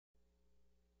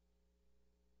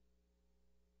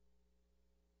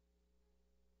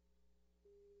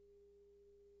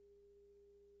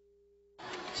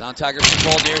Sound Tigers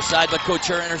control near side, but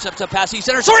Couture intercepts a pass. He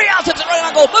centers. Sorial tips it right on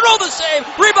goal. Monroe the save.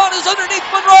 Rebound is underneath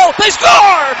Monroe. They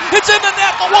score! It's in the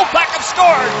net. The Wolfpack have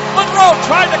scored. Monroe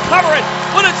tried to cover it,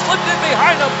 but it slipped in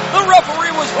behind him. The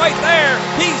referee was right there.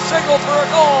 He signaled for a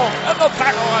goal, and the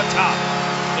Pack are on top.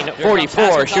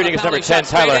 44, shooting is number 10,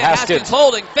 Tyler Haskins.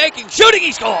 Holding, faking, shooting,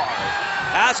 he scores!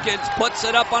 Haskins puts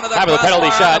it up onto the crossbar, penalty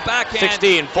shot, on the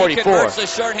backhand. 16-44. He converts the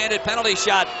short-handed penalty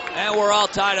shot, and we're all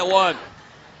tied at 1.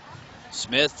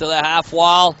 Smith to the half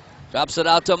wall, drops it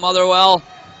out to Motherwell.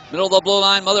 Middle of the blue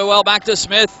line, Motherwell back to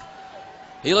Smith.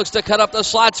 He looks to cut up the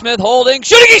slot, Smith holding,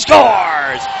 shooting, he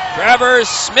scores! Trevor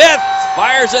Smith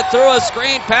fires it through a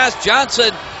screen past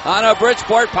Johnson on a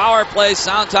Bridgeport power play.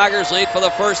 Sound Tigers lead for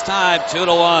the first time,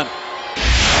 2-1.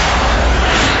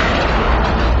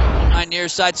 Near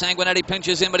side, Sanguinetti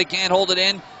pinches in, but he can't hold it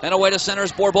in. And away to center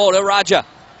is Borbo to Raja.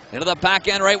 Into the back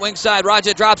end, right wing side.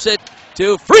 Raja drops it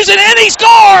to Friesen, and he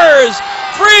scores!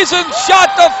 Friesen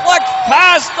shot deflect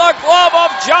past the glove of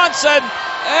Johnson,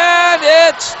 and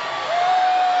it's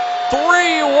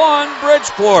 3-1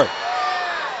 Bridgeport.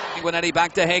 Sanguinetti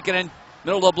back to Heikkinen.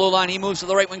 Middle of the blue line, he moves to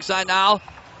the right wing side now.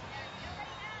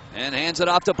 And hands it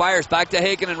off to Byers. Back to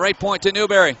Heikkinen, right point to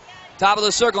Newberry. Top of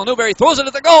the circle, Newberry throws it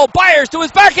at the goal. Byers to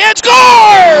his backhand,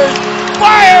 scores!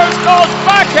 Byers goes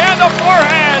backhand to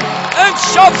forehand and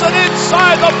shoves it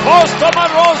inside the post to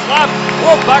Monroe's left.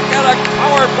 Wolfpack had a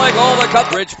power play goal to cut.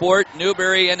 Bridgeport,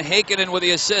 Newberry, and Heikkinen with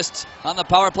the assists on the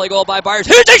power play goal by Byers.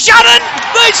 Here's a shot and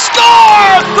they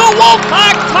score! The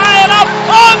Wolfpack tie it up.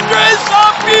 Andres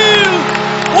Abiu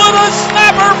with a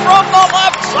snapper from the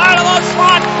left side of the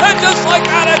slot, and just like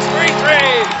that, it's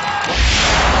 3-3.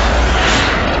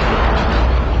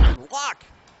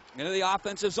 Into the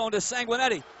offensive zone to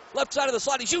Sanguinetti. Left side of the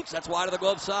slot, he shoots. That's wide of the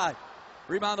glove side.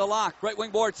 Rebound to Locke. Right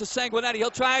wing boards to Sanguinetti. He'll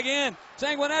try again.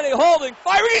 Sanguinetti holding,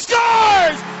 firing, he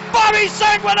scores! Bobby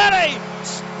Sanguinetti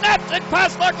snaps it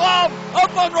past the glove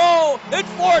of Monroe. It's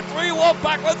 4-3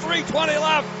 Wolfpack with 3:20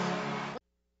 left.